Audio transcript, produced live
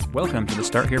Welcome to the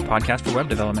Start Here podcast for web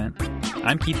development.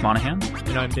 I'm Keith Monahan.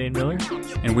 And I'm Dane Miller.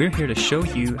 And we're here to show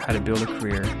you how to build a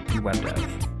career in web dev.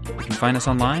 You can find us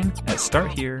online at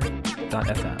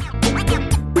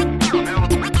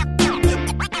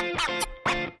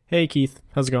starthere.fm. Hey, Keith.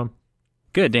 How's it going?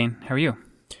 Good, Dane. How are you?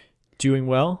 Doing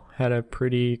well. Had a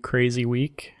pretty crazy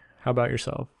week. How about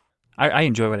yourself? I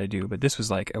enjoy what I do, but this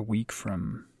was like a week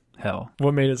from hell.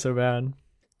 What made it so bad?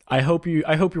 I hope you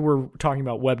were talking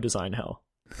about web design hell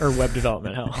or web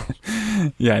development hell.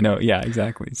 Yeah, I know. Yeah,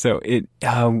 exactly. So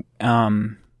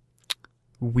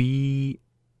we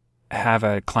have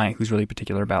a client who's really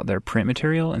particular about their print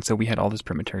material, and so we had all this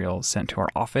print material sent to our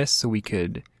office so we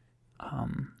could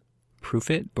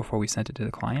proof it before we sent it to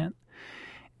the client.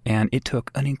 And it took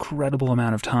an incredible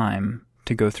amount of time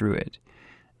to go through it.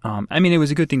 It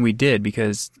was a good thing we did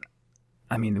because,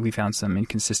 we found some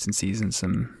inconsistencies and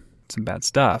some bad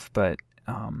stuff, but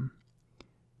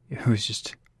it was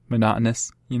just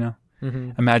monotonous, you know?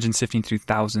 Mm-hmm. Imagine sifting through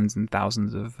thousands and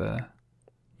thousands of,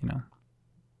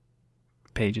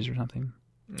 pages or something.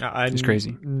 It's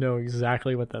crazy. Know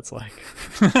exactly what that's like.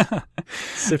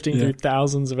 Sifting through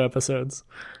thousands of episodes.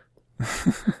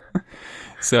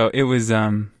 So it was,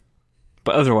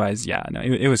 but otherwise,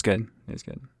 it was good. It was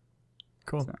good.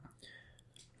 Cool.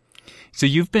 So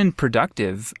you've been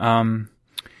productive.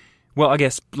 Well, I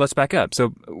guess let's back up.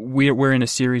 So we're in a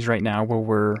series right now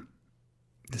where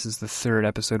this is the third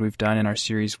episode we've done in our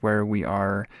series where we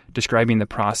are describing the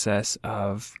process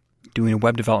of doing a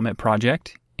web development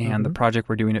project. And the project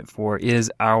we're doing it for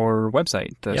is our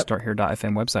website, the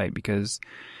starthere.fm website, because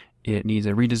it needs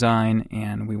a redesign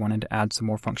and we wanted to add some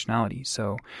more functionality.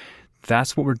 So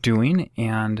that's what we're doing.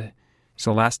 And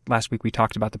so last week we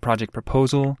talked about the project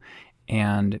proposal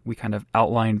and we kind of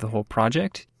outlined the whole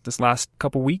project. This last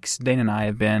couple weeks, Dane and I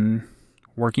have been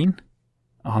working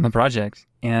on the project.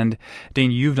 And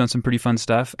Dane, you've done some pretty fun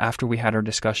stuff. After we had our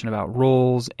discussion about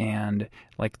roles and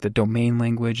like the domain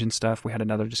language and stuff, we had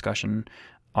another discussion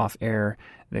off air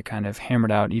that kind of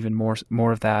hammered out even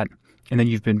more of that. And then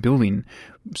you've been building.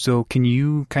 So can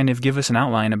you kind of give us an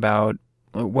outline about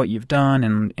what you've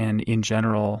done and in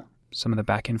general, some of the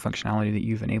back-end functionality that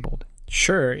you've enabled?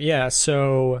 Sure. Yeah.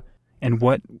 So, and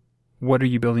what are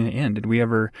you building it in? Did we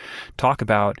ever talk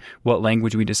about what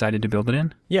language we decided to build it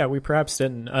in? Yeah, we perhaps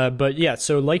didn't. But yeah,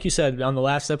 so like you said, on the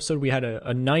last episode, we had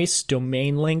a nice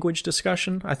domain language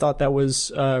discussion. I thought that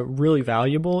was really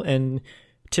valuable. And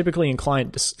typically in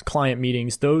client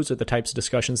meetings, those are the types of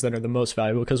discussions that are the most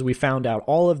valuable because we found out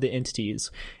all of the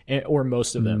entities or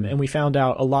most of them. And we found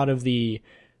out a lot of the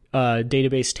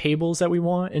database tables that we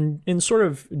want and sort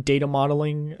of data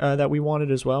modeling that we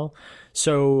wanted as well.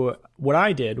 So what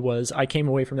I did was I came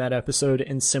away from that episode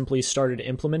and simply started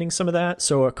implementing some of that.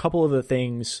 So a couple of the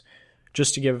things,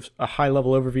 just to give a high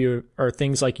level overview, are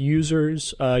things like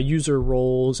users, user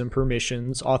roles and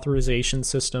permissions, authorization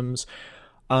systems,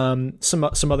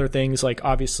 some other things like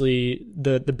obviously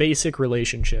the basic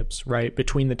relationships, right,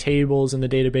 between the tables and the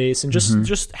database and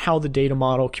just how the data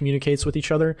model communicates with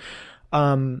each other.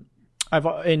 And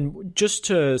just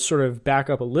to sort of back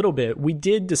up a little bit, we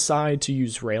did decide to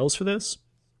use Rails for this.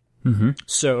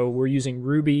 So we're using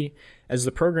Ruby as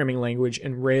the programming language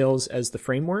and Rails as the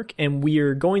framework. And we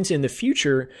are going to, in the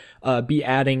future, be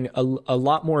adding a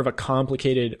lot more of a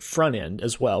complicated front end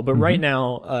as well. But right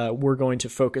now, we're going to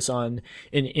focus on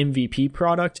an MVP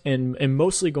product and we're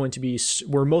mostly going to be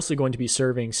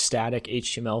serving static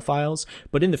HTML files.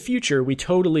 But in the future, we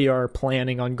totally are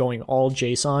planning on going all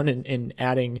JSON and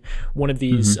adding one of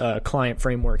these client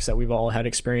frameworks that we've all had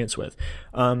experience with.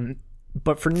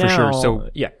 But for now, So,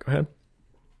 yeah, go ahead.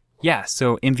 Yeah,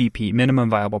 so MVP, minimum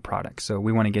viable product. So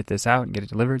we want to get this out and get it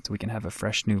delivered so we can have a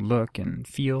fresh new look and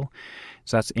feel.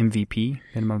 So that's MVP,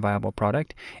 minimum viable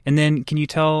product. And then can you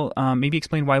maybe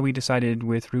explain why we decided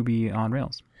with Ruby on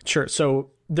Rails? Sure.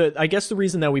 So I guess the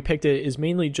reason that we picked it is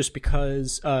mainly just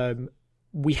because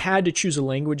we had to choose a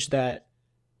language that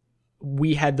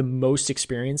we had the most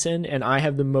experience in, and I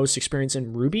have the most experience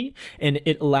in Ruby, and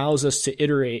it allows us to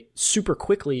iterate super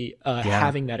quickly,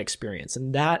 having that experience.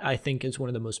 And that I think is one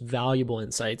of the most valuable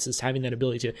insights, is having that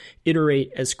ability to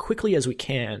iterate as quickly as we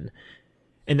can.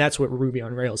 And that's what Ruby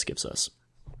on Rails gives us.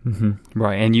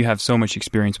 Right. And you have so much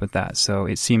experience with that. So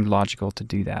it seemed logical to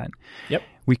do that. Yep.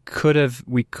 We could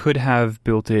have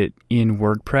built it in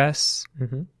WordPress.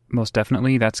 Most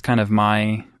definitely. That's kind of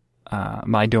my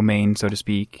domain, so to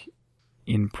speak,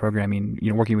 in programming,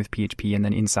 working with PHP and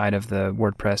then inside of the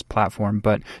WordPress platform.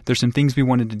 But there's some things we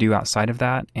wanted to do outside of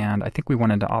that, and I think we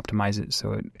wanted to optimize it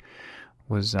so it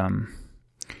was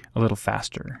a little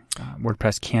faster.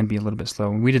 WordPress can be a little bit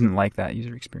slow, and we didn't like that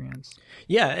user experience.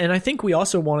 Yeah, and I think we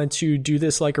also wanted to do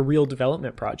this like a real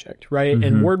development project, right?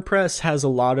 And WordPress has a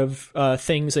lot of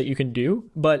things that you can do,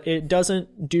 but it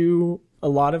doesn't do a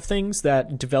lot of things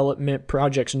that development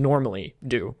projects normally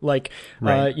do, like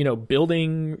Right.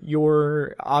 building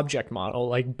your object model,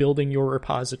 like building your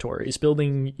repositories,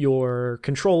 building your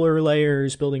controller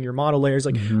layers, building your model layers,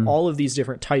 like all of these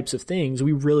different types of things.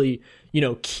 We really,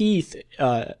 Keith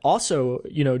also,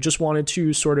 just wanted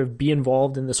to sort of be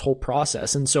involved in this whole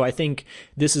process. And so I think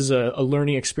this is a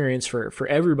learning experience for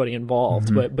everybody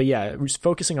involved. But yeah,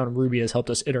 focusing on Ruby has helped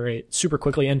us iterate super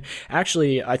quickly. And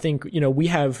actually, I think, we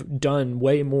have done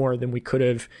way more than we could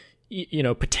have,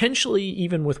 potentially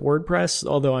even with WordPress,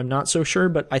 although I'm not so sure.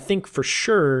 But I think for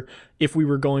sure, if we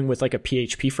were going with like a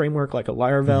PHP framework, like a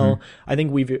Laravel, I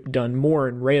think we've done more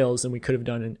in Rails than we could have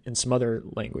done in some other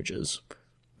languages.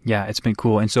 Yeah, it's been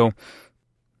cool. And so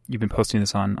you've been posting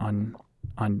this on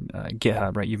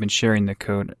GitHub, right? You've been sharing the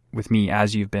code with me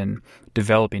as you've been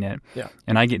developing it. Yeah.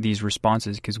 And I get these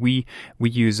responses because we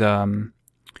use a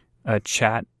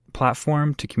chat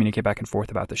platform to communicate back and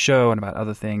forth about the show and about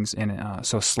other things. And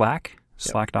so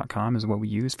Slack.com is what we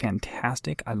use.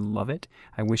 Fantastic. I love it.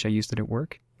 I wish I used it at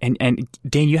work. And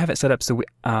Dane, you have it set up so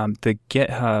the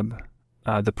GitHub,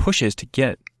 the pushes to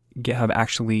GitHub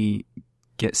actually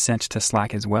get sent to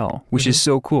Slack as well, which is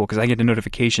so cool because I get a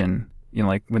notification,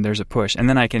 like when there's a push, and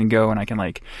then I can go and I can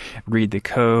like read the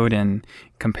code and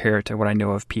compare it to what I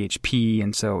know of PHP.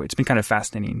 And so it's been kind of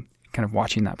fascinating kind of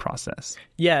watching that process.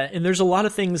 Yeah, and there's a lot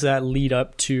of things that lead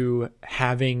up to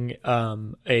having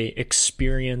a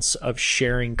experience of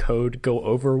sharing code go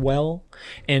over well.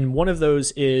 And one of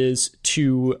those is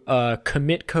to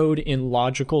commit code in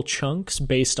logical chunks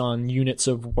based on units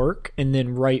of work and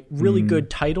then write really good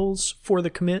titles for the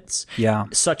commits. Yeah.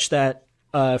 Such that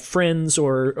friends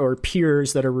or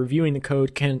peers that are reviewing the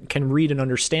code can read and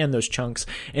understand those chunks.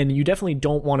 And you definitely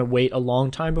don't want to wait a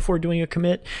long time before doing a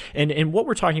commit. And what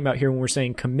we're talking about here when we're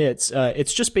saying commits,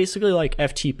 it's just basically like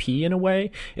FTP in a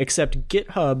way, except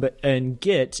GitHub and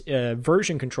Git,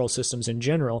 version control systems in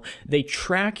general, they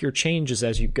track your changes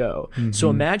as you go. So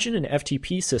imagine an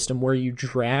FTP system where you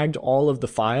dragged all of the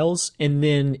files and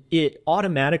then it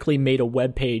automatically made a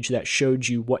web page that showed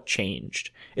you what changed.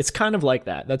 It's kind of like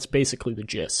that. That's basically the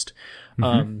gist.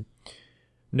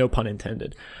 No pun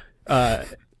intended.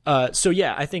 So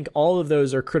yeah, I think all of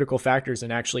those are critical factors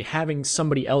in actually having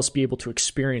somebody else be able to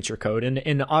experience your code.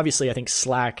 And obviously I think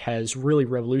Slack has really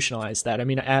revolutionized that. I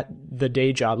mean, at the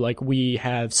day job, like we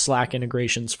have Slack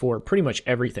integrations for pretty much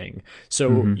everything. So,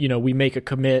 we make a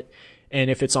commit, and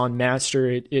if it's on master,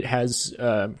 it has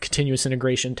continuous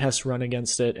integration tests run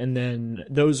against it. And then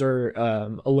those are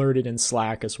alerted in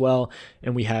Slack as well.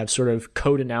 And we have sort of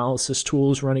code analysis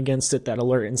tools run against it that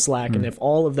alert in Slack. And if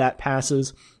all of that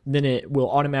passes, then it will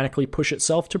automatically push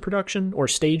itself to production or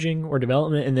staging or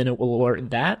development. And then it will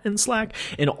alert that in Slack.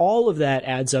 And all of that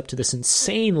adds up to this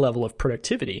insane level of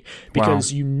productivity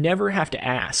because you never have to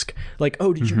ask like,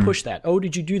 oh, did you push that? Oh,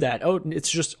 did you do that? Oh, it's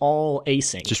just all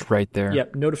async. Just right there.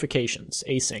 Yep. Notifications,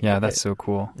 async. Yeah, that's so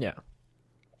cool. Yeah.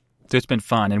 So it's been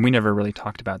fun, and we never really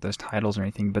talked about those titles or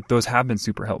anything, but those have been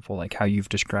super helpful, like how you've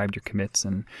described your commits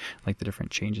and like the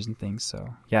different changes and things.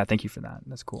 So yeah, thank you for that.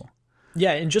 That's cool.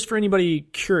 Yeah, and just for anybody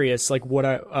curious, like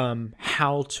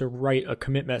how to write a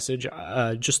commit message,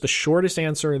 just the shortest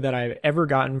answer that I've ever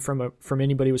gotten from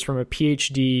anybody was from a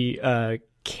PhD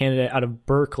candidate out of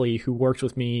Berkeley who worked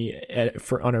with me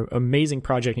on an amazing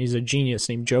project. He's a genius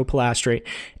named Joe Pilastre,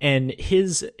 and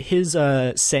his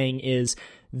saying is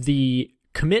the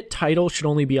commit title should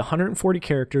only be 140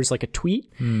 characters, like a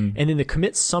tweet, and then the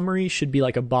commit summary should be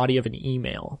like a body of an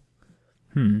email.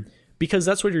 Because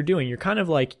that's what you're doing. You're kind of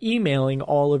like emailing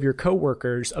all of your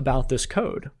coworkers about this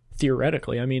code,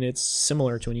 theoretically. I mean, it's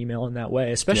similar to an email in that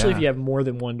way, especially if you have more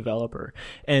than one developer.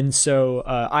 And so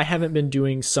I haven't been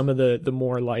doing some of the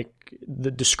more like the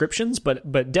descriptions,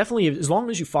 but definitely as long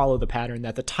as you follow the pattern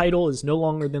that the title is no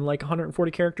longer than like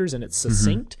 140 characters and it's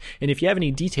succinct. And if you have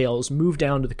any details, move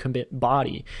down to the commit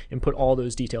body and put all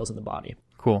those details in the body.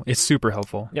 Cool. It's super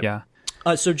helpful. Yep. Yeah.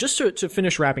 So just to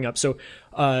finish wrapping up, so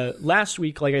last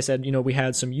week, like I said, we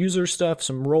had some user stuff,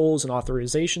 some roles and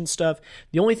authorization stuff.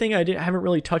 The only thing I haven't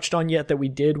really touched on yet that we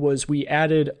did was we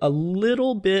added a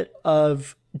little bit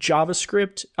of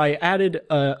JavaScript. I added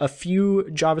a few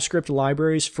JavaScript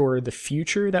libraries for the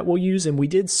future that we'll use, and we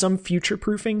did some future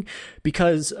proofing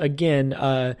because, again,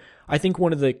 I think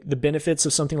one of the benefits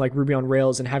of something like Ruby on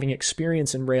Rails and having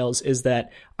experience in Rails is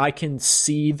that I can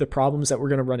see the problems that we're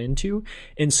going to run into.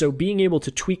 And so being able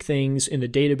to tweak things in the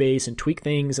database and tweak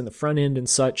things in the front end and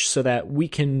such so that we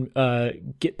can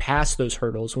get past those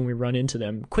hurdles when we run into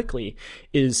them quickly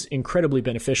is incredibly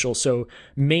beneficial. So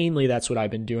mainly that's what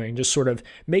I've been doing, just sort of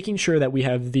making sure that we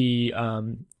have the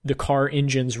car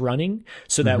engines running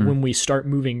so that when we start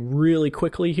moving really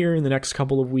quickly here in the next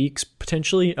couple of weeks,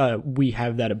 potentially, we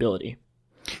have that ability.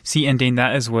 See, and Dane,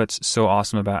 that is what's so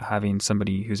awesome about having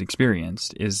somebody who's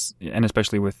experienced is, and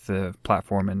especially with the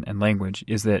platform and language,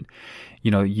 is that,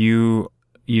 you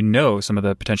know some of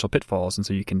the potential pitfalls, and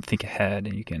so you can think ahead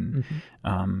and you can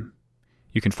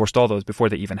forestall those before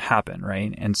they even happen,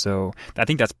 right? And so I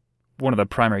think that's one of the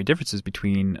primary differences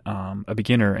between a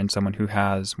beginner and someone who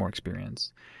has more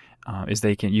experience, is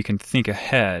you can think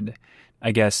ahead.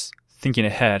 I guess thinking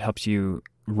ahead helps you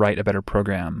write a better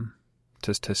program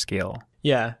to scale.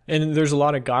 Yeah, and there's a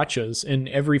lot of gotchas in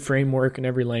every framework and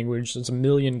every language. There's a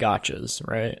million gotchas,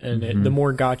 right? And the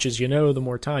more gotchas you know, the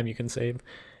more time you can save.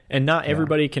 And not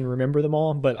everybody can remember them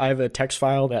all, but I have a text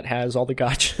file that has all the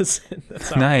gotchas.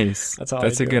 Nice.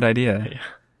 That's a good idea. Yeah.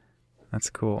 That's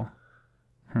cool.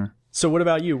 So what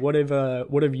about you? What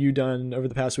have you done over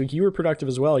the past week? You were productive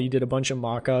as well. You did a bunch of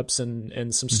mock-ups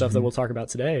and some stuff that we'll talk about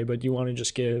today, but do you want to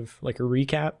just give like a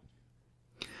recap?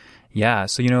 Yeah.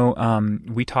 So,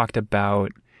 we talked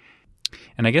about,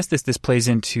 and I guess this plays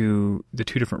into the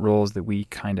two different roles that we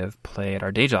kind of play at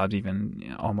our day jobs,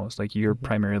 even almost like you're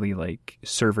primarily like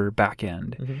server back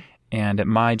end. And at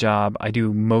my job, I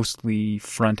do mostly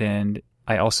front end.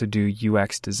 I also do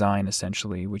UX design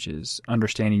essentially, which is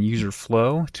understanding user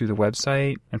flow through the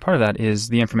website. And part of that is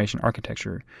the information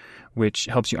architecture, which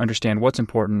helps you understand what's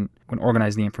important when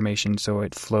organizing the information so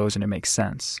it flows and it makes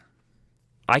sense.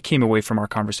 I came away from our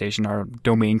conversation, our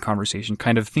domain conversation,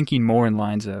 kind of thinking more in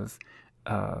lines of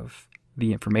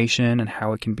the information and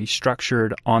how it can be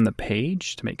structured on the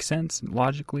page to make sense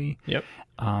logically. Yep.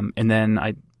 And then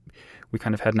we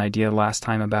kind of had an idea last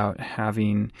time about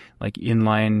having like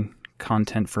inline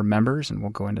content for members, and we'll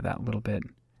go into that a little bit,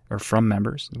 or from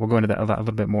members. We'll go into that a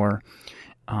little bit more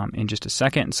in just a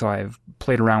second. So I've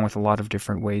played around with a lot of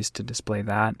different ways to display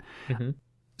that.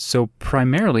 So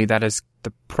primarily that is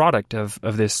the product of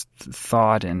this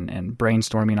thought and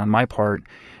brainstorming on my part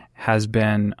has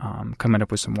been coming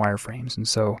up with some wireframes. And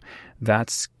so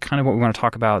that's kind of what we want to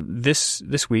talk about this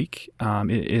week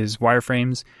is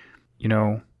wireframes.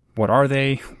 What are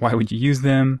they? Why would you use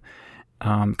them?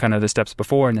 Kind of the steps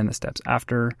before and then the steps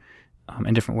after,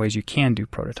 and different ways you can do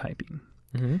prototyping.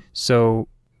 So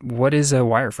what is a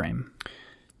wireframe?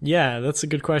 Yeah, that's a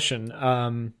good question.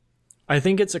 I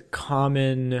think it's a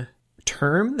common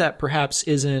term that perhaps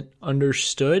isn't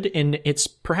understood, and it's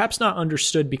perhaps not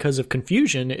understood because of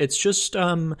confusion. It's just,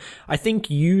 I think,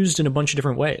 used in a bunch of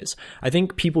different ways. I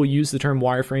think people use the term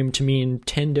wireframe to mean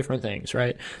 10 different things,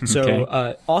 right?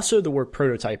 So also the word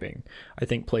prototyping, I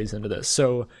think, plays into this.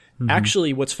 So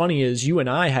actually, what's funny is you and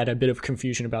I had a bit of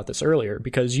confusion about this earlier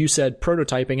because you said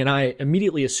prototyping, and I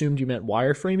immediately assumed you meant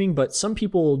wireframing, but some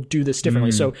people do this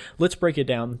differently. So let's break it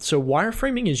down. So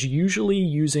wireframing is usually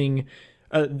using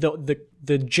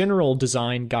the general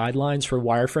design guidelines for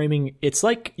wireframing. It's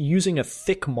like using a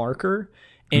thick marker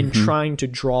and trying to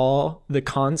draw the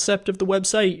concept of the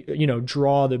website,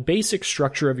 draw the basic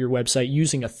structure of your website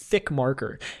using a thick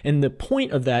marker. And the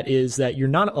point of that is that you're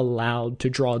not allowed to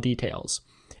draw details.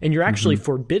 And you're actually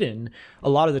forbidden a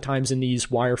lot of the times in these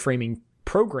wireframing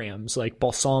programs like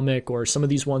Balsamiq or some of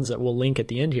these ones that we'll link at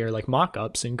the end here, like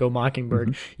Mockups and Go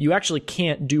Mockingbird. You actually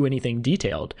can't do anything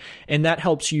detailed. And that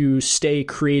helps you stay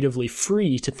creatively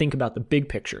free to think about the big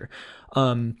picture.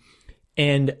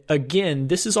 And again,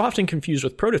 this is often confused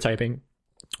with prototyping.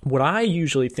 What I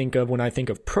usually think of when I think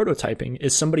of prototyping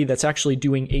is somebody that's actually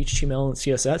doing HTML and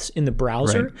CSS in the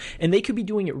browser, and they could be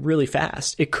doing it really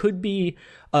fast. It could be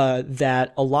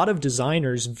that a lot of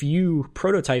designers view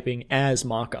prototyping as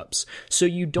mockups. So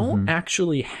you don't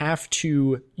actually have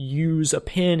to use a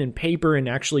pen and paper and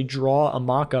actually draw a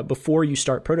mockup before you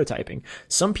start prototyping.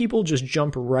 Some people just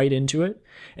jump right into it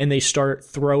and they start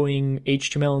throwing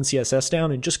HTML and CSS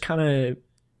down and just kind of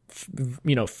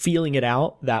feeling it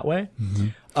out that way.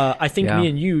 I think me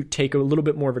and you take a little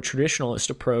bit more of a traditionalist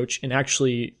approach, and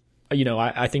actually,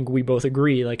 I think we both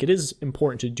agree, like, it is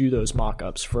important to do those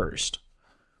mock-ups first.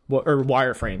 Or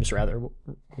wireframes, rather,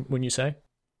 when you say?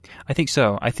 I think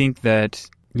so. I think that,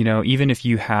 even if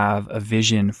you have a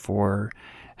vision for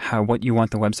what you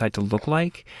want the website to look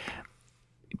like,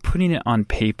 putting it on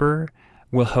paper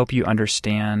will help you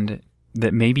understand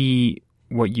that maybe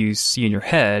what you see in your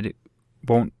head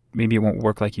maybe it won't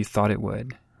work like you thought it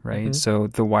would, right? So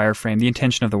the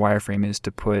intention of the wireframe is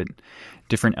to put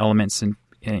different elements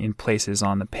in places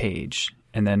on the page.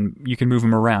 And then you can move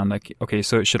them around. Like, okay,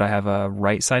 so should I have a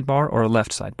right sidebar or a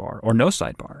left sidebar or no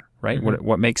sidebar, right? Mm-hmm.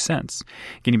 What makes sense?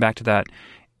 Getting back to that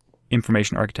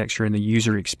information architecture and the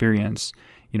user experience,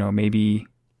 maybe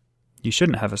you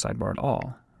shouldn't have a sidebar at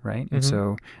all, right? Mm-hmm. And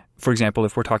so, for example,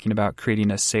 if we're talking about creating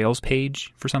a sales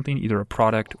page for something, either a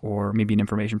product or maybe an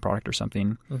information product or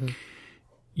something, mm-hmm.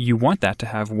 you want that to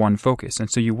have one focus. And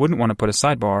so you wouldn't want to put a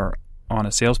sidebar on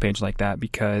a sales page like that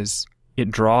because it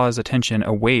draws attention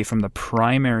away from the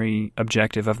primary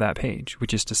objective of that page,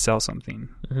 which is to sell something,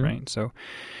 mm-hmm. right? So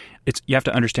you have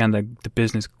to understand the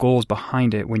business goals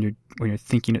behind it when you're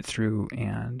thinking it through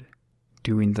and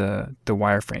doing the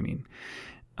wireframing.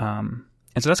 And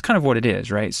so that's kind of what it is,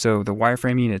 right? So the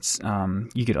wireframing, it's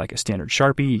you get like a standard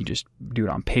Sharpie, you just do it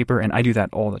on paper, and I do that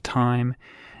all the time.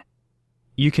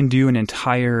 You can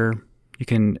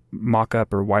mock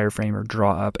up or wireframe or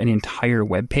draw up an entire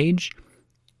web page.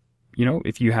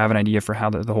 If you have an idea for how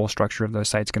the whole structure of the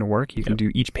site's going to work, you can do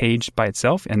each page by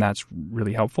itself, and that's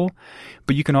really helpful.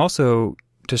 But you can also,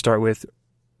 to start with,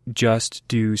 just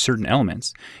do certain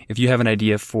elements. If you have an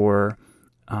idea for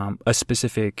a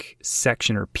specific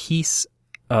section or piece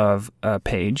of a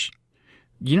page,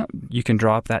 you can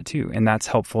draw up that too, and that's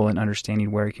helpful in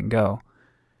understanding where it can go.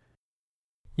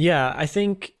 Yeah, I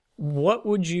think, what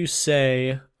would you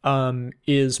say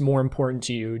is more important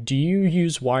to you? Do you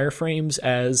use wireframes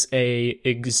as a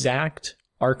exact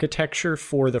architecture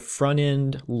for the front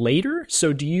end later?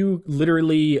 So do you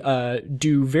literally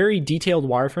do very detailed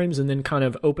wireframes and then kind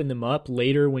of open them up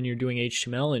later when you're doing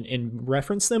HTML and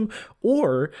reference them?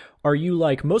 Or are you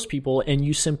like most people and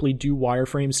you simply do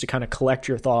wireframes to kind of collect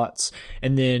your thoughts,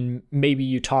 and then maybe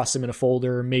you toss them in a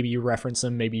folder, maybe you reference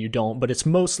them, maybe you don't, but it's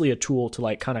mostly a tool to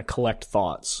like kind of collect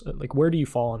thoughts? Like, where do you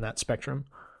fall on that spectrum?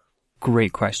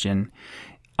 Great question.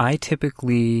 I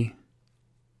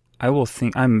will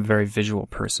think, I'm a very visual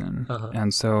person. Uh-huh.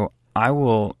 And so I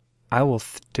will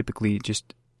typically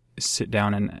just sit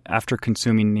down, and after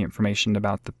consuming the information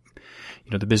about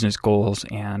the business goals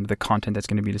and the content that's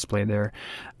going to be displayed there,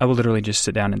 I will literally just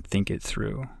sit down and think it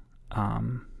through.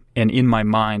 And in my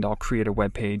mind, I'll create a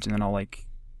web page, and then I'll like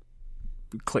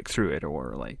click through it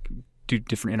or like do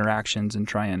different interactions and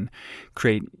try and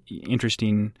create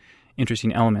interesting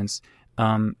elements.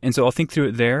 And so I'll think through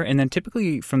it there. And then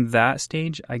typically from that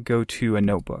stage, I go to a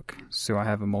notebook. So I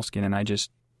have a Moleskine and I just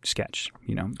sketch,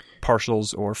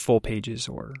 partials or full pages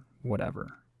or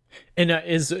whatever. And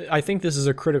I think this is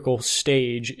a critical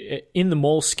stage. In the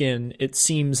Moleskine, it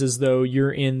seems as though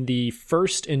you're in the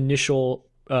first initial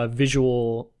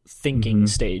visual thinking mm-hmm.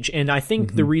 stage. And I think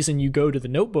mm-hmm. the reason you go to the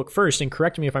notebook first, and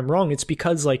correct me if I'm wrong, it's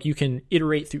because like you can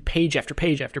iterate through page after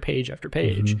page after page after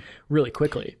page mm-hmm. really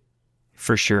quickly.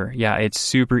 For sure. Yeah, it's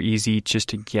super easy just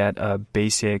to get a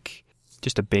basic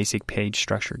page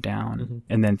structure down mm-hmm.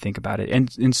 and then think about it.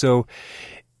 And so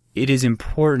it is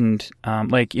important,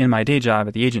 like in my day job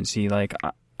at the agency, like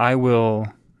I go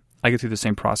through the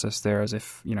same process there as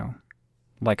if,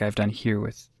 like I've done here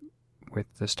with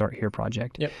the Start Here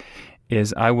project. Yep.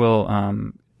 Is I will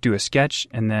do a sketch,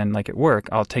 and then like at work,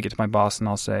 I'll take it to my boss and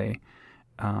I'll say,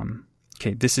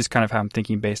 okay, this is kind of how I'm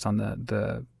thinking based on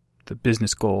the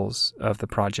business goals of the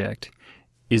project.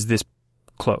 Is this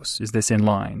close? Is this in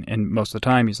line? And most of the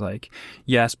time he's like,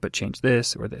 yes, but change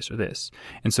this or this or this.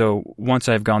 And so once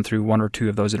I've gone through one or two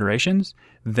of those iterations,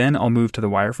 then I'll move to the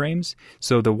wireframes.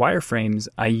 So the wireframes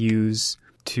I use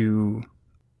to,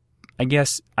 I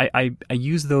guess, I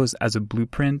use those as a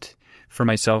blueprint for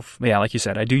myself. Yeah, like you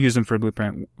said, I do use them for a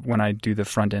blueprint when I do the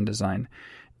front end design,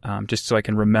 just so I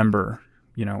can remember,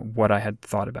 what I had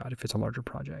thought about if it's a larger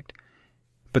project.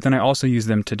 But then I also use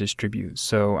them to distribute.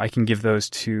 So I can give those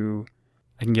to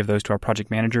our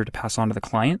project manager to pass on to the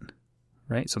client,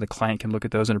 right? So the client can look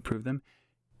at those and approve them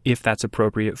if that's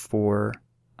appropriate for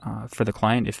the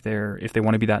client, if they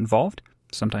want to be that involved.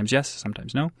 Sometimes yes,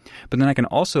 sometimes no. But then I can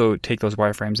also take those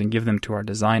wireframes and give them to our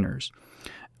designers,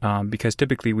 because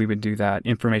typically we would do that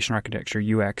information architecture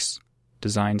UX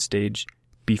design stage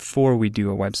before we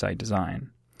do a website design,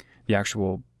 the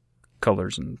actual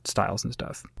colors and styles and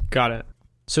stuff. Got it.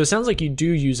 So it sounds like you do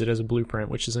use it as a blueprint,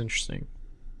 which is interesting.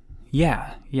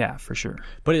 Yeah, for sure.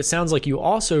 But it sounds like you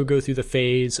also go through the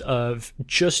phase of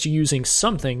just using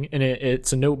something, and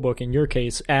it's a notebook in your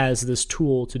case, as this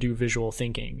tool to do visual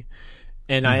thinking.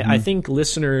 And mm-hmm. I think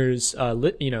listeners,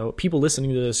 people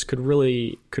listening to this could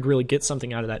really get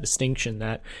something out of that distinction,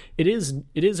 that it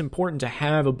is important to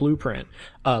have a blueprint,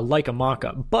 like a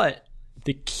mock-up, but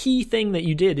the key thing that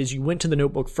you did is you went to the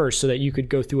notebook first so that you could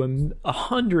go through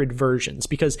 100 versions,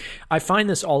 because I find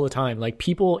this all the time. Like,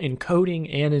 people in coding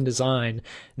and in design,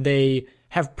 they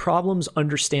have problems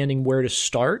understanding where to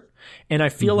start. And I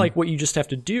feel like what you just have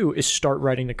to do is start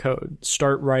writing the code,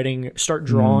 start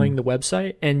drawing the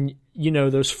website. And, you know,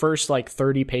 those first like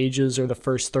 30 pages or the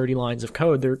first 30 lines of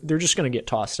code, they're just going to get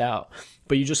tossed out.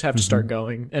 But you just have to start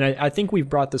going. And I think we've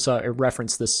brought this up, or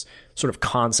referenced this sort of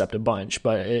concept a bunch,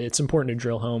 but it's important to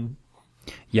drill home.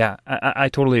 Yeah, I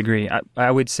totally agree. I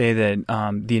would say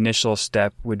that the initial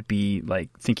step would be like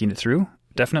thinking it through,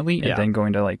 definitely, and then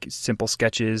going to like simple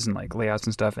sketches and like layouts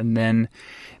and stuff, and then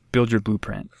build your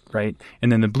blueprint, right?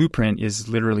 And then the blueprint is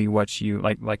literally what you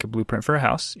like a blueprint for a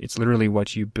house. It's literally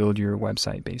what you build your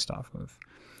website based off of,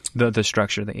 the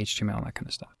structure, the HTML, and that kind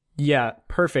of stuff. Yeah,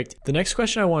 perfect. The next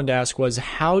question I wanted to ask was,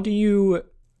 how do you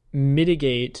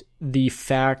mitigate the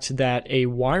fact that a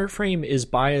wireframe is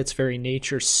by its very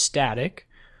nature static,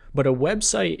 but a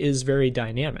website is very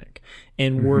dynamic?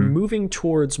 And we're moving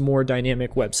towards more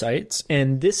dynamic websites.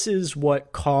 And this is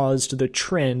what caused the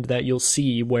trend that you'll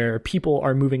see where people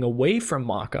are moving away from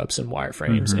mockups and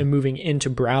wireframes and moving into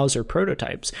browser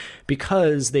prototypes,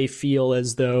 because they feel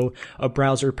as though a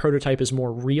browser prototype is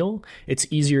more real. It's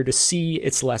easier to see.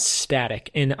 It's less static.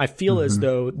 And I feel as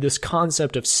though this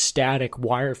concept of static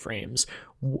wireframes,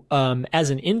 as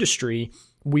an industry,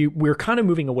 we're kind of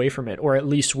moving away from it, or at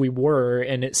least we were,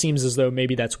 and it seems as though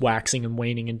maybe that's waxing and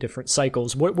waning in different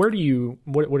cycles. What are your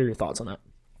thoughts on that?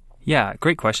 Yeah,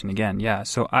 great question again. Yeah,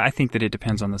 so I think that it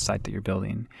depends on the site that you're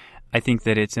building. I think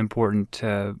that it's important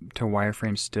to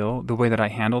wireframe still. The way that I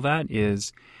handle that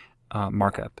is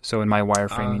markup. So in my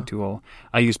wireframing tool,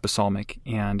 I use Balsamiq,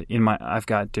 and I've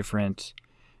got different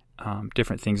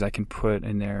things I can put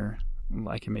in there.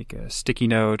 I can make a sticky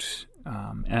note.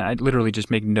 And I literally just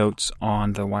make notes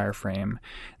on the wireframe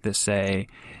that say,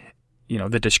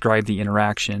 that describe the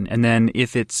interaction. And then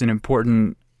if it's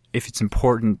important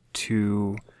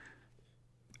to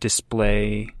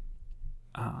display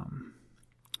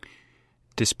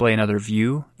another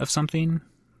view of something,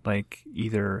 like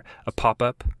either a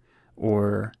pop-up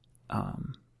or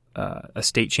a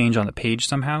state change on the page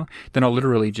somehow, then I'll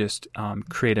literally just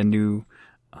create a new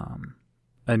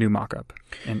mock-up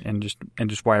and just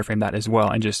wireframe that as well,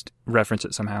 and just reference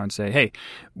it somehow and say, hey,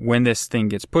 when this thing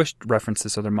gets pushed, reference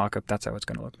this other mock-up. That's how it's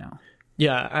going to look now.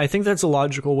 Yeah, I think that's a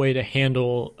logical way to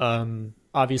handle,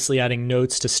 obviously adding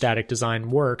notes to static design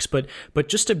works, but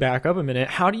just to back up a minute,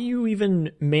 how do you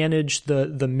even manage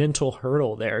the mental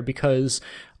hurdle there? Because,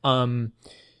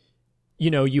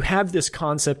 you have this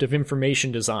concept of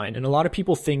information design, and a lot of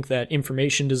people think that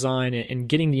information design and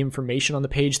getting the information on the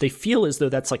page, they feel as though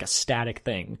that's like a static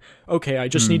thing. Okay, I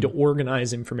just need to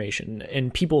organize information,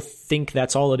 and people think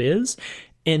that's all it is.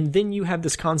 And then you have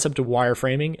this concept of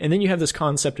wireframing, and then you have this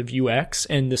concept of UX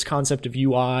and this concept of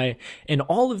UI, and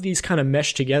all of these kind of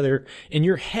mesh together in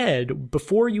your head.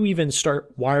 Before you even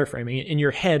start wireframing, in your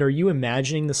head, are you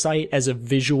imagining the site as a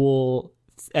visual,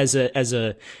 as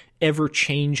a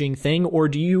ever-changing thing, or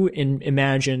do you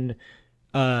imagine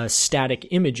static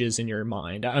images in your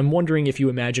mind? I'm wondering if you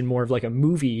imagine more of like a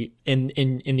movie in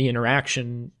the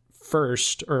interaction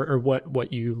first, or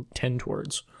what you tend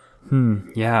towards.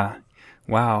 Yeah.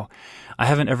 Wow. I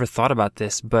haven't ever thought about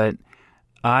this, but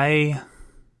wow.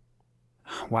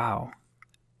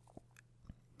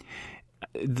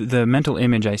 The mental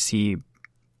image I see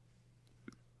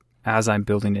as I'm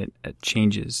building it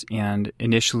changes, and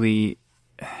initially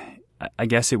I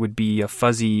guess it would be a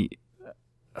fuzzy,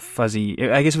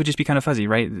 I guess it would just be kind of fuzzy,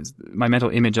 right? My mental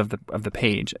image of the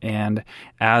page. And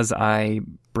as I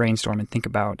brainstorm and think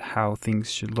about how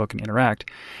things should look and interact,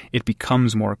 it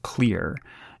becomes more clear.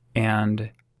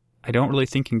 And I don't really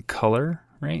think in color,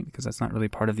 right? Because that's not really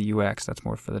part of the UX. That's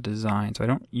more for the design. So I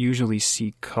don't usually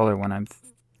see color when I'm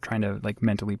trying to like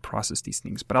mentally process these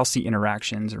things, but I'll see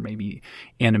interactions or maybe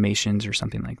animations or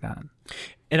something like that.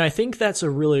 And I think that's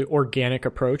a really organic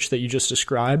approach that you just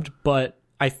described, but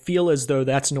I feel as though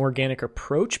that's an organic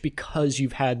approach because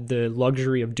you've had the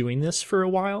luxury of doing this for a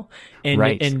while. And,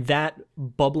 right. And that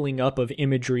bubbling up of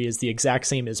imagery is the exact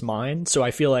same as mine. So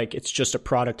I feel like it's just a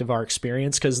product of our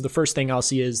experience, because the first thing I'll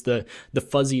see is the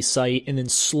fuzzy site, and then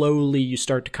slowly you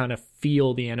start to kind of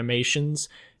feel the animations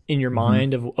in your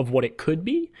mind of what it could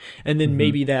be. And then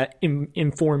maybe that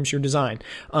informs your design.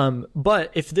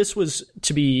 But if this was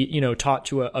to be, taught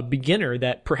to a beginner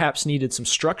that perhaps needed some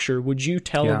structure, would you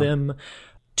tell them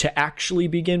to actually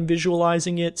begin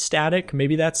visualizing it static?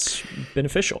 Maybe that's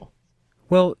beneficial.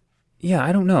 Well, yeah,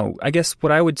 I don't know. I guess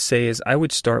what I would say is I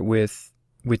would start with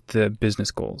the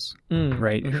business goals,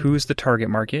 right? Who's the target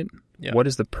market? Yeah. What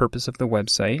is the purpose of the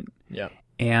website? Yeah.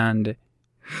 And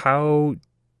how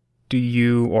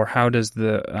does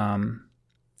the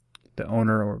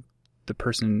owner or the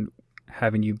person,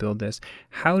 having you build this,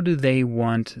 how do they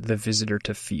want the visitor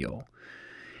to feel?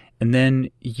 And then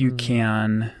you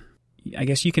can, I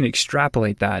guess you can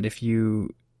extrapolate that if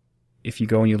you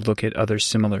go and you look at other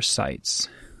similar sites.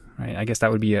 Right? I guess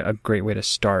that would be a great way to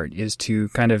start, is to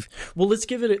kind of... Well, let's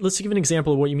give an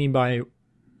example of what you mean by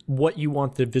what you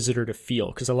want the visitor to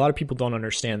feel, because a lot of people don't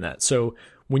understand that. So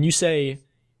when you say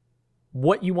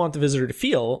what you want the visitor to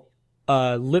feel,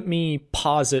 let me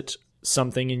posit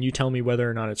something and you tell me whether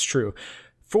or not it's true.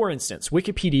 For instance,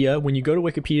 Wikipedia, when you go to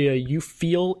Wikipedia, you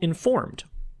feel informed.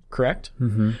 Correct?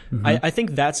 I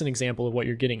think that's an example of what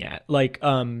you're getting at. Like,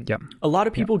 a lot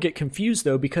of people get confused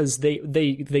though, because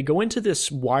they go into this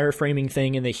wireframing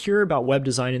thing and they hear about web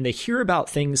design and they hear about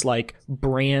things like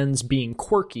brands being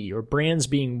quirky or brands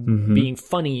being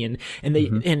funny, and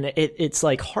it's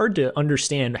like hard to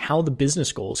understand how the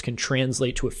business goals can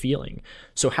translate to a feeling.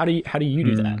 So how do you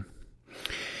do that?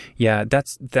 Yeah,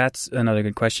 that's another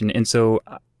good question. And so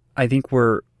I think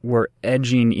we're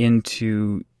edging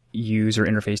into user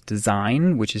interface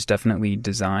design, which is definitely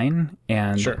design,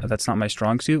 and that's not my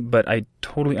strong suit, but I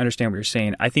totally understand what you're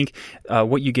saying. I think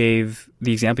what you gave,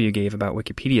 the example you gave about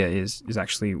Wikipedia is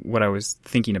actually what I was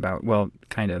thinking about. Well,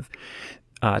 kind of.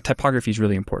 Typography is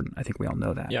really important. I think we all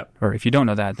know that. Yep. Or if you don't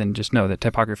know that, then just know that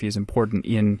typography is important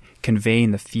in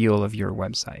conveying the feel of your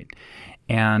website.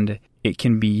 And it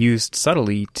can be used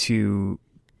subtly to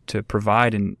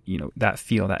provide that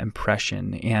feel, that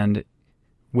impression. And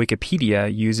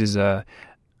Wikipedia uses I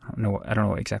don't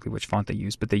know exactly which font they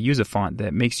use, but they use a font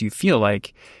that makes you feel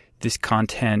like this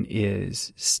content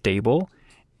is stable,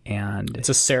 and it's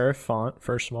a serif font,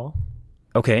 first of all.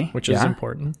 Okay, which is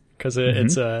important because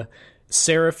it's a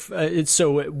serif.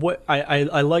 So what I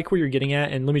like where you're getting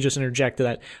at, and let me just interject to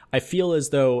that. I feel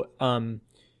as though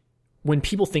when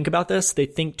people think about this, they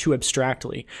think too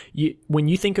abstractly. When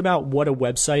you think about what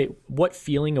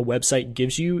feeling a website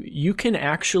gives you, you can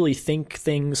actually think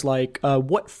things like,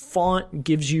 what font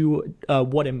gives you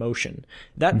what emotion.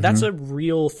 That's a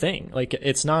real thing. Like,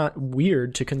 it's not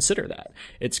weird to consider that.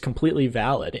 It's completely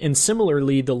valid. And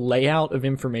similarly, the layout of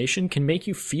information can make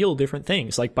you feel different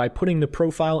things. Like by putting the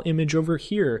profile image over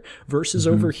here versus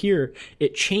over here,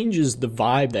 it changes the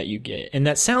vibe that you get. And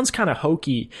that sounds kind of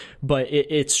hokey, but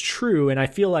it's true. And I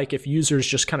feel like if users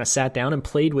just kind of sat down and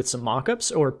played with some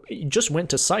mockups, or just went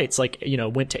to sites like,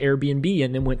 went to Airbnb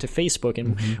and then went to Facebook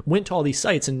and went to all these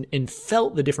sites and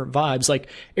felt the different vibes. Like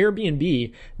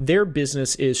Airbnb, their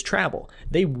business is travel.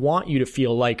 They want you to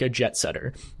feel like a jet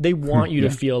setter. They want you to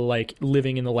feel like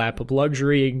living in the lap of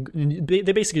luxury.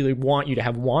 They basically want you to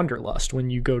have wanderlust when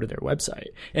you go to their website.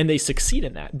 And they succeed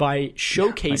in that by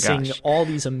showcasing all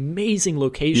these amazing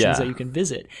locations that you can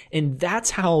visit. And that's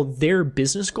how their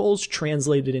business goals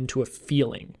translated into a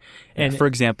feeling. And for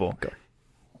example,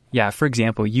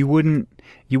 you wouldn't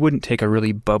take a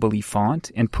really bubbly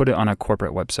font and put it on a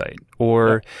corporate website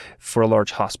or for a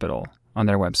large hospital on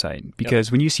their website,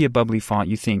 because when you see a bubbly font,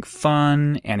 you think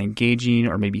fun and engaging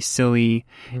or maybe silly,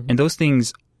 and those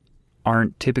things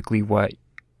aren't typically what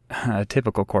a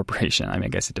typical corporation. I mean, I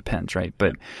guess it depends, right?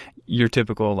 But your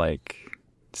typical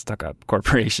stuck-up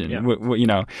corporation,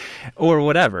 or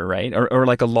whatever, right? Or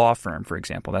like a law firm, for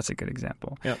example. That's a good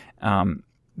example.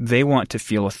 They want to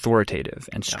feel authoritative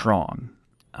and strong.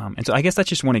 And so I guess that's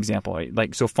just one example.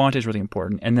 So font is really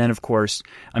important. And then, of course,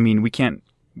 I mean, we can't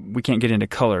get into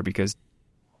color because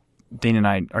Dane and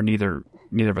I are neither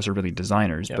of us are really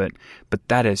designers, but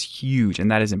that is huge and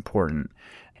that is important.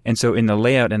 And so in the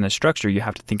layout and the structure, you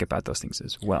have to think about those things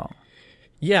as well.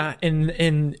 Yeah,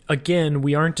 and again,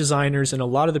 we aren't designers, and a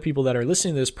lot of the people that are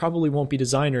listening to this probably won't be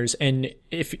designers. And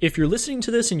if you're listening to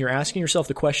this and you're asking yourself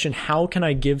the question, how can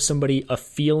I give somebody a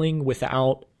feeling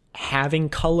without having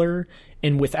color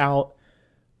and without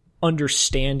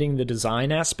understanding the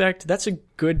design aspect? That's a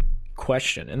good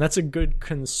question, and that's a good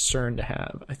concern to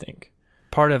have, I think.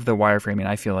 Part of the wireframing,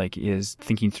 I feel like, is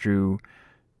thinking through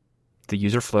the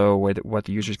user flow, what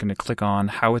the user is going to click on,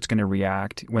 how it's going to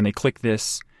react when they click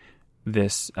this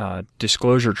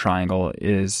disclosure triangle.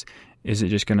 Is it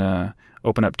just going to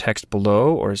open up text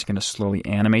below, or is it going to slowly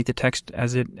animate the text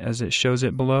as it shows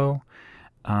it below?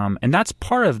 And that's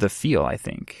part of the feel, I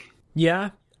think. Yeah,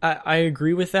 I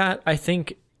agree with that. I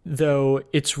think, though,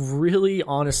 it's really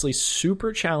honestly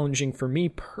super challenging for me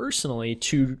personally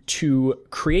to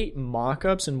create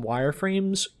mock-ups and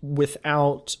wireframes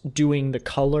without doing the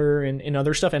color and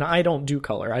other stuff. And I don't do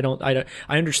color. I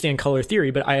understand color theory,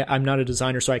 but I'm not a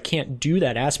designer, so I can't do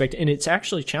that aspect. And it's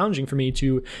actually challenging for me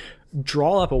to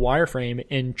draw up a wireframe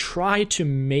and try to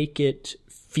make it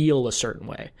feel a certain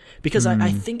way, because I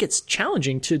think it's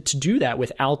challenging to do that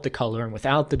without the color and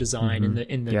without the design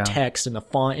and the text and the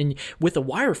font. And with a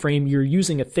wireframe, you're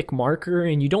using a thick marker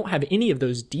and you don't have any of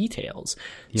those details.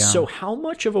 Yeah. So how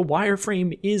much of a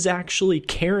wireframe is actually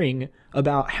caring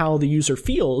about how the user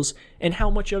feels, and how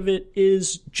much of it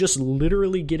is just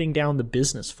literally getting down the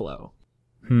business flow?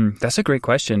 That's a great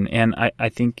question. And I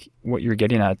think what you're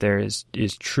getting at there is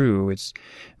true. It's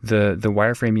the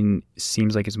wireframing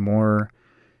seems like it's more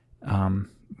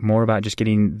about just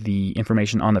getting the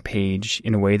information on the page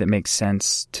in a way that makes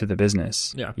sense to the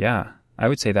business. Yeah, I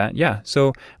would say that. Yeah.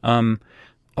 So,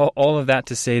 all of that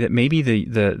to say that maybe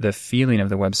the feeling of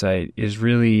the website is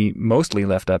really mostly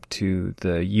left up to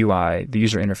the UI, the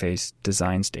user interface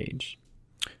design stage.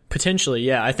 Potentially,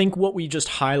 yeah. I think what we just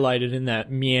highlighted in that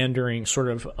meandering sort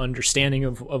of understanding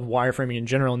of wireframing in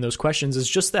general in those questions is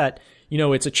just that,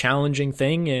 it's a challenging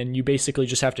thing, and you basically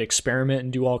just have to experiment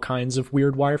and do all kinds of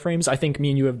weird wireframes. I think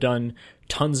me and you have done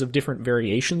tons of different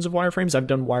variations of wireframes. I've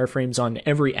done wireframes on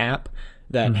every app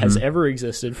that has ever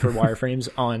existed for wireframes,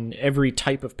 on every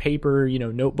type of paper,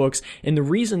 notebooks. And the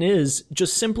reason is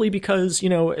just simply because,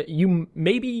 you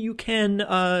can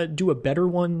do a better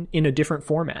one in a different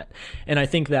format. And I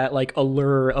think that like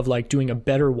allure of like doing a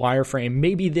better wireframe,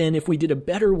 maybe then if we did a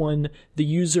better one, the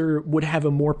user would have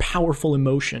a more powerful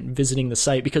emotion visiting the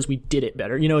site because we did it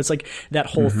better. It's like that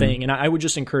whole thing. And I would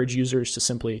just encourage users to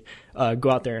simply go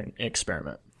out there and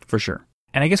experiment. For sure.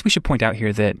 And I guess we should point out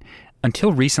here that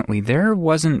until recently, there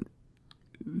wasn't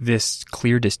this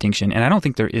clear distinction, and I don't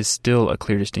think there is still a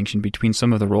clear distinction between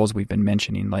some of the roles we've been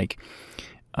mentioning, like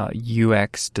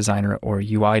UX designer or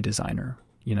UI designer,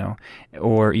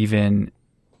 or even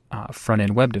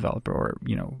front-end web developer or,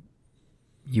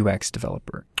 UX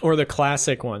developer. Or the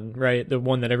classic one, right? The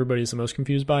one that everybody's the most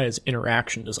confused by is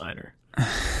interaction designer.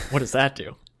 What does that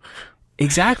do?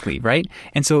 Exactly, right?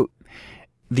 And so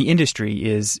the industry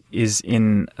is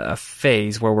in a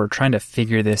phase where we're trying to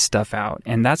figure this stuff out,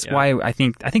 and that's why I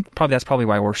think that's probably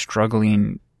why we're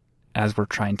struggling as we're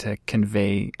trying to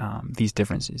convey these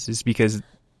differences, is because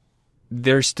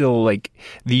there's still like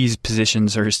these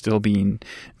positions are still being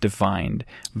defined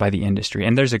by the industry.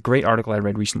 And there's a great article I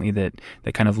read recently that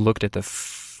kind of looked at the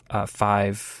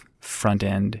 5 front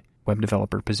end web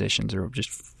developer positions, or just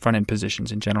front end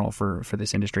positions in general for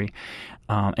this industry,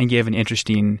 and gave an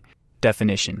interesting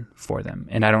definition for them.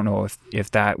 And I don't know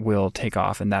if that will take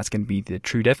off and that's going to be the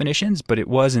true definitions, but it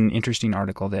was an interesting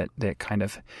article that kind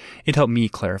of, it helped me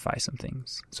clarify some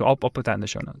things. So I'll put that in the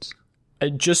show notes.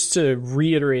 Just to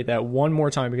reiterate that one more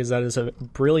time, because that is a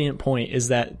brilliant point, is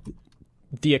that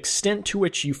the extent to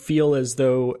which you feel as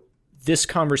though this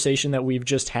conversation that we've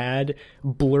just had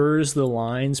blurs the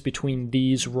lines between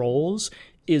these roles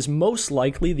is most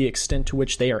likely the extent to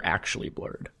which they are actually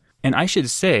blurred. And I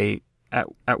should say,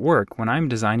 at work, when I'm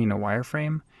designing a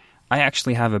wireframe, I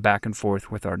actually have a back and forth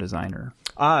with our designer.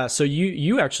 So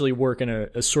you actually work in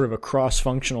a sort of a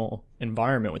cross-functional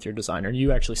environment with your designer.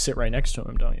 You actually sit right next to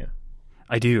him, don't you?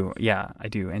 I do. Yeah, I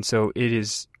do. And so it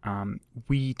is,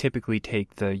 we typically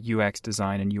take the UX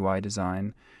design and UI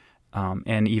design,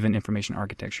 and even information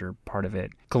architecture part of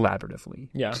it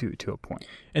collaboratively to a point.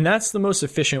 And that's the most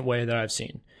efficient way that I've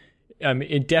seen.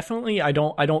 It definitely, I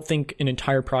don't think an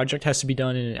entire project has to be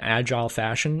done in an agile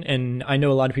fashion. And I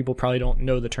know a lot of people probably don't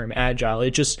know the term agile.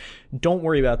 It just, don't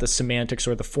worry about the semantics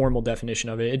or the formal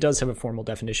definition of it. It does have a formal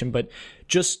definition, but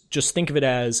just think of it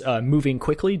as moving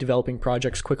quickly, developing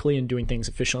projects quickly, and doing things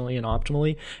efficiently and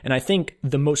optimally. And I think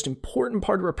the most important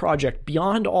part of a project,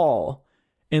 beyond all,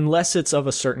 unless it's of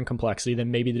a certain complexity, then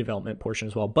maybe the development portion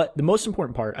as well. But the most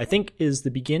important part, I think, is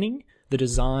the beginning, the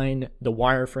design, the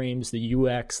wireframes, the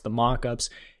UX, the mockups.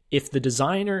 If the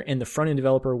designer and the front-end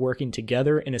developer are working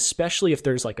together, and especially if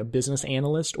there's like a business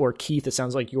analyst, or Keith, it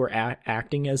sounds like you're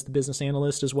acting as the business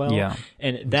analyst as well. Yeah.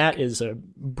 And that is a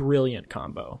brilliant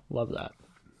combo. Love that.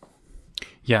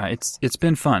 Yeah, it's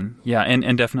been fun. Yeah,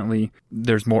 and definitely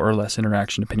there's more or less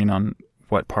interaction depending on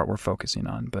what part we're focusing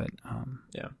on. But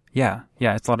yeah,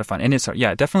 it's a lot of fun. And it's,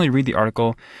 definitely read the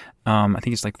article. I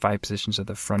think it's like 5 positions of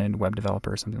the front end web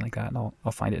developer or something like that. And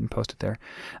I'll find it and post it there.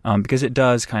 Because it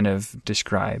does kind of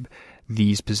describe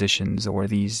these positions or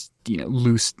these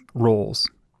loose roles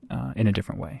in a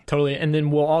different way. Totally. And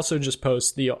then we'll also just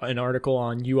post an article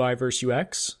on UI versus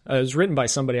UX. It was written by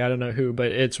somebody, I don't know who,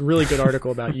 but it's a really good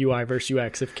article about UI versus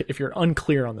UX. If you're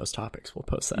unclear on those topics, we'll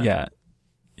post that.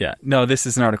 Yeah. No, this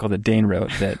is an article that Dane wrote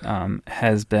that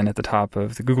has been at the top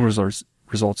of the Google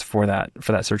results for that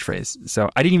search phrase. So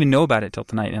I didn't even know about it till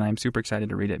tonight, and I'm super excited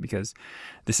to read it because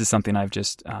this is something I've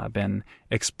just been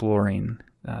exploring,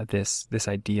 this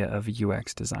idea of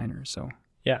UX designer. So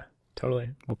yeah. Totally.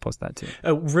 We'll post that too.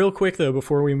 Real quick though,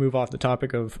 before we move off the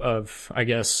topic of I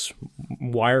guess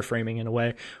wireframing in a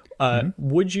way,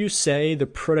 would you say the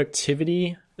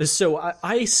productivity? So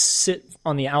I sit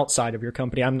on the outside of your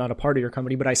company. I'm not a part of your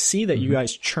company, but I see that you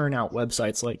guys churn out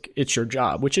websites like it's your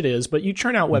job, which it is, but you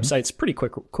churn out websites pretty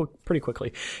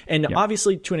quickly. And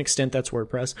obviously to an extent that's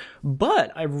WordPress,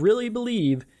 but I really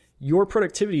believe your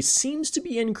productivity seems to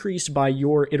be increased by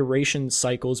your iteration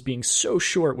cycles being so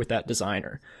short with that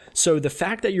designer. So the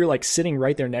fact that you're like sitting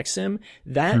right there next to him,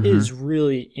 that is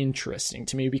really interesting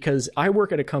to me, because I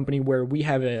work at a company where we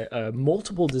have a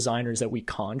multiple designers that we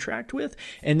contract with,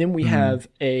 and then we have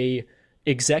a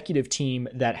executive team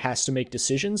that has to make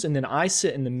decisions, and then I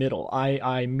sit in the middle.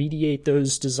 I mediate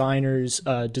those designers'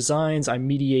 designs. I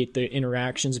mediate the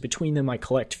interactions between them. I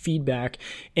collect feedback,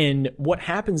 and what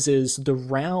happens is the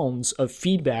rounds of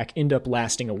feedback end up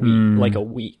lasting a week, like a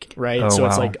week, right? So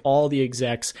it's like all the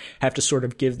execs have to sort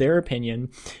of give their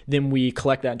opinion. Then we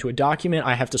collect that into a document.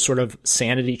 I have to sort of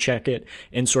sanity check it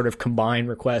and sort of combine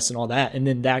requests and all that, and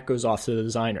then that goes off to the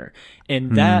designer,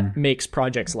 and that makes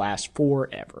projects last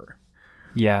forever.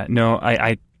 Yeah, no,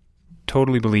 I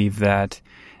totally believe that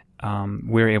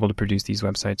we're able to produce these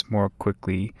websites more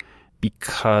quickly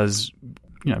because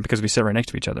we sit right next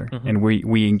to each other and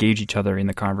we engage each other in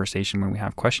the conversation when we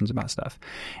have questions about stuff.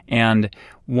 And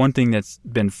one thing that's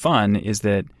been fun is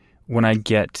that when I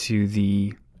get to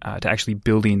to actually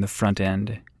building the front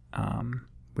end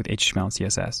with HTML and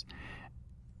CSS,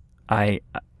 I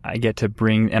get to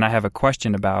bring, and I have a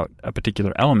question about a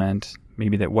particular element,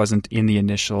 maybe that wasn't in the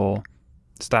initial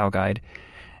style guide.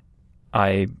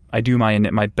 I do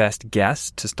my best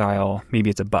guess to style. Maybe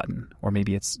it's a button, or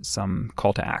maybe it's some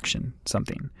call to action,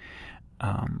 something.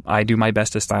 I do my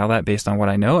best to style that based on what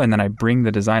I know, and then I bring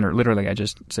the designer. Literally, I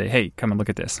just say, "Hey, come and look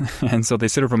at this," and so they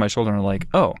sit over my shoulder and are like,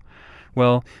 "Oh,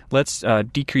 well, let's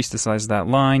decrease the size of that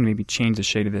line, maybe change the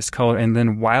shade of this color," and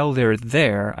then while they're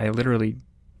there, I literally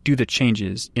do the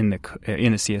changes in the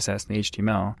CSS and the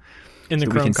HTML in the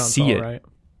Chrome console, right?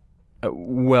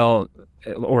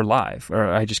 Or live,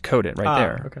 or I just code it right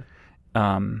there. Okay.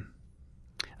 I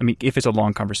mean, if it's a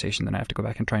long conversation, then I have to go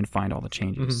back and try and find all the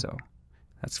changes. So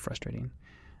that's frustrating.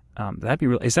 That'd be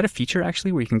is that a feature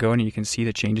actually where you can go in and you can see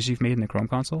the changes you've made in the Chrome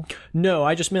console? No,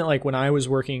 I just meant like when I was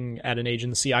working at an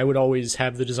agency, I would always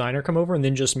have the designer come over and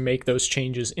then just make those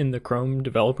changes in the Chrome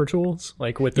developer tools,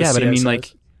 like with the CSS. But I mean,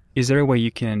 like, is there a way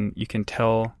you can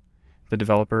tell the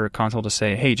developer console to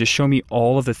say, "Hey, just show me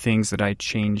all of the things that I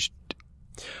changed"?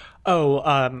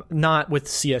 Not with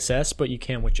CSS, but you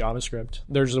can with JavaScript.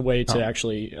 There's a way to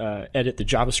actually edit the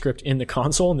JavaScript in the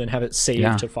console and then have it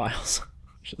saved to files,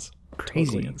 which is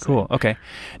crazy. Totally cool. Okay.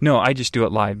 No, I just do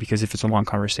it live because if it's a long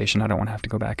conversation, I don't want to have to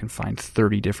go back and find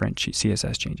 30 different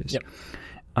CSS changes. Yep.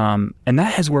 And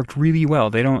that has worked really well.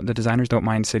 The designers don't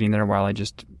mind sitting there while I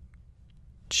just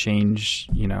change,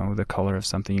 the color of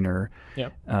something or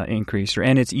increase,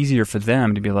 and it's easier for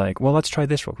them to be like, well, let's try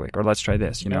this real quick, or let's try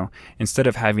this, instead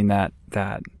of having that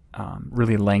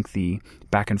really lengthy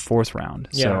back and forth round.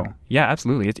 So yeah,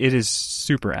 absolutely. It is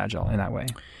super agile in that way.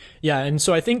 Yeah, and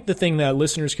so I think the thing that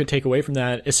listeners could take away from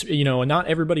that is, not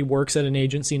everybody works at an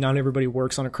agency, not everybody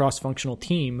works on a cross-functional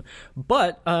team,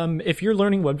 but if you're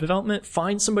learning web development,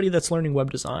 find somebody that's learning web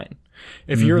design.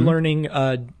 If you're learning,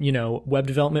 web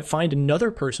development, find another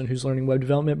person who's learning web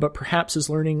development, but perhaps is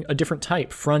learning a different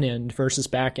type, front end versus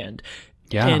back end.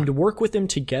 Yeah. And work with them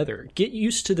together. Get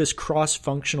used to this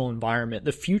cross-functional environment.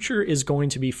 The future is going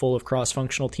to be full of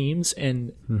cross-functional teams,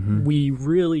 and we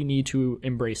really need to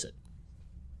embrace it.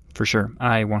 For sure.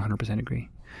 I 100% agree.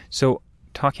 So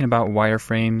talking about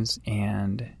wireframes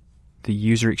and the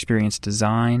user experience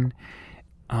design,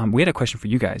 we had a question for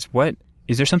you guys.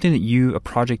 Is there something a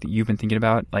project that you've been thinking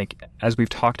about? Like, as we've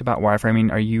talked about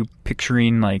wireframing, are you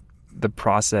picturing like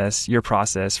your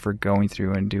process for going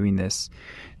through and doing this,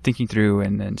 thinking through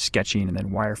and then sketching and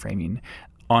then wireframing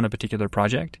on a particular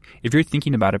project? If you're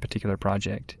thinking about a particular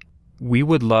project, we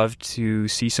would love to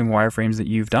see some wireframes that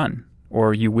you've done,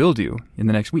 or you will do in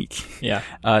the next week. Yeah.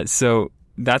 So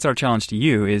that's our challenge to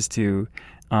you, is to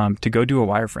go do a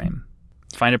wireframe.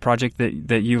 Find a project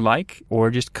that you like, or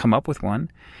just come up with one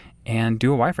and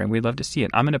do a wireframe. We'd love to see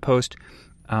it. I'm going to post,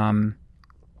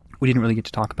 we didn't really get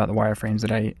to talk about the wireframes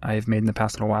that I've made in the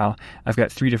past little while. I've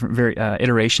got 3 different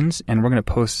iterations, and we're going to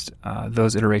post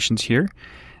those iterations here.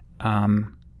 And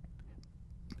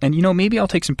maybe I'll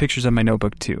take some pictures of my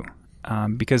notebook too,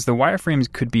 because the wireframes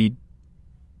could be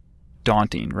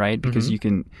daunting, right? Because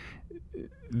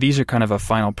these are kind of a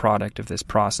final product of this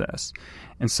process.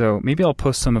 And so maybe I'll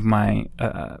post some of my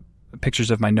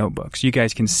pictures of my notebooks. You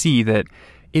guys can see that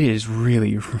it is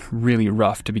really, really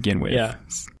rough to begin with. Yeah.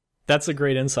 That's a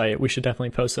great insight. We should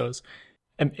definitely post those.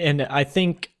 And I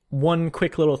think one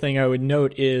quick little thing I would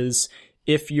note is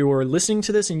if you're listening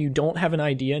to this and you don't have an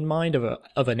idea in mind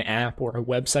of an app or a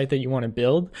website that you want to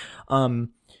build,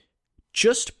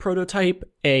 just prototype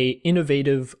a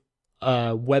innovative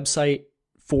website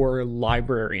for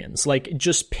librarians. Like,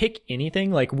 just pick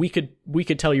anything. Like, we could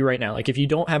tell you right now, like, if you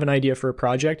don't have an idea for a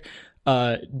project,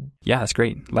 yeah, that's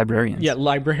great. Librarians. Yeah,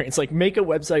 librarians. Like, make a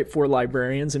website for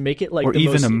librarians and make it like, or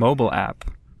even a mobile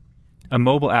app. A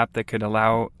mobile app that could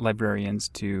allow librarians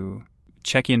to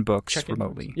check in books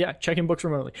remotely. Yeah, check in books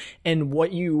remotely. And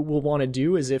what you will want to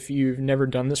do is, if you've never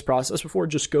done this process before,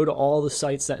 just go to all the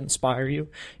sites that inspire you.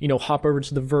 You know, hop over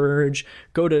to The Verge,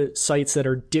 go to sites that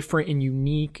are different and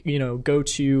unique, you know, go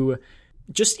to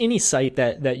just any site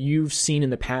that you've seen in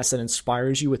the past that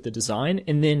inspires you with the design,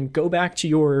 and then go back to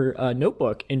your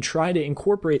notebook and try to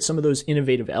incorporate some of those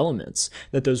innovative elements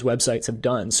that those websites have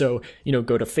done. So, you know,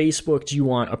 go to Facebook. Do you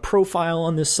want a profile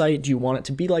on this site? Do you want it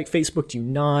to be like Facebook? Do you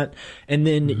not? And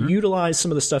then utilize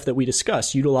some of the stuff that we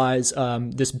discussed. Utilize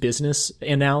this business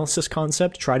analysis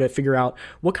concept. Try to figure out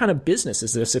what kind of business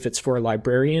is this. If it's for a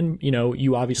librarian, you know,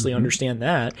 you obviously understand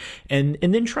that. And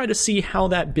then try to see how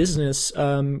that business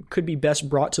could be best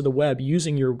brought to the web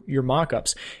using your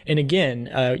mock-ups. And again,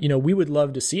 you know, we would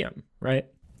love to see them, right?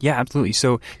 Yeah, absolutely.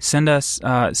 So send us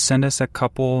a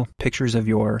couple pictures of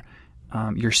your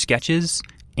sketches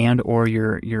and or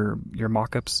your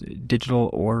mock-ups, digital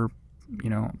or,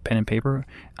 you know, pen and paper.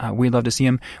 We'd love to see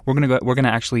them. We're gonna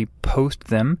actually post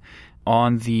them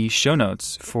on the show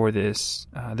notes for this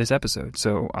episode.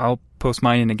 So I'll post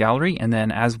mine in a gallery, and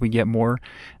then as we get more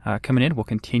coming in, we'll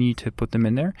continue to put them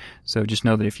in there. So just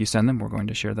know that if you send them, we're going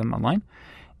to share them online.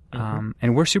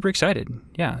 And we're super excited.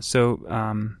 Yeah. So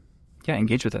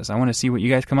engage with us. I want to see what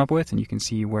you guys come up with, and you can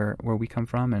see where we come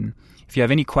from. And if you have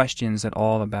any questions at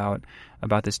all about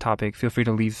this topic, feel free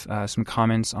to leave some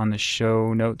comments on the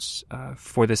show notes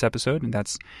for this episode, and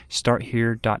that's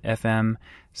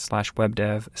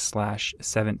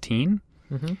starthere.fm/webdev/17.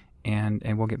 And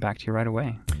we'll get back to you right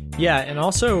away. Yeah, and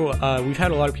also we've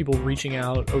had a lot of people reaching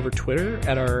out over Twitter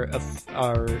at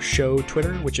our show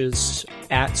Twitter, which is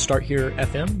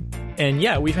 @StartHereFM. And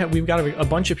yeah, we've got a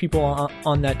bunch of people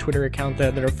on that Twitter account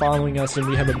that are following us, and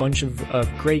we have a bunch of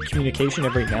great communication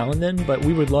every now and then. But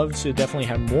we would love to definitely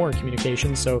have more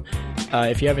communication. So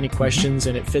if you have any questions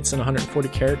and it fits in 140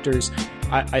 characters,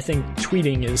 I think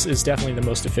tweeting is definitely the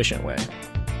most efficient way.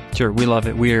 Sure, we love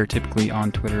it. We are typically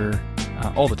on Twitter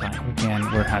all the time, and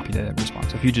we're happy to respond.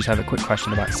 So if you just have a quick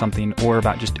question about something, or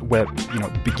about just web, you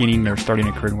know, beginning or starting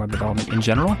a career in web development in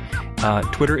general,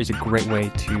 Twitter is a great way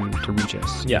to reach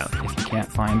us. Yeah. If you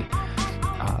can't find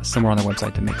somewhere on the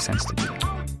website that makes sense to do that.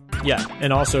 Yeah,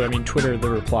 and also, I mean, Twitter,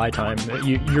 the reply time,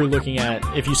 you're looking at,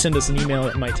 if you send us an email,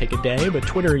 it might take a day, but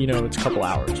Twitter, you know, it's a couple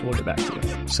hours. We'll get back to you.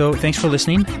 So thanks for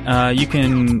listening. You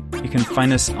can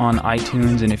find us on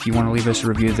iTunes, and if you want to leave us a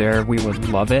review there, we would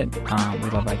love it. We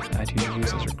love iTunes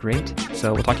reviews. Those are great.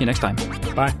 So we'll talk to you next time.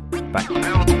 Bye. Bye.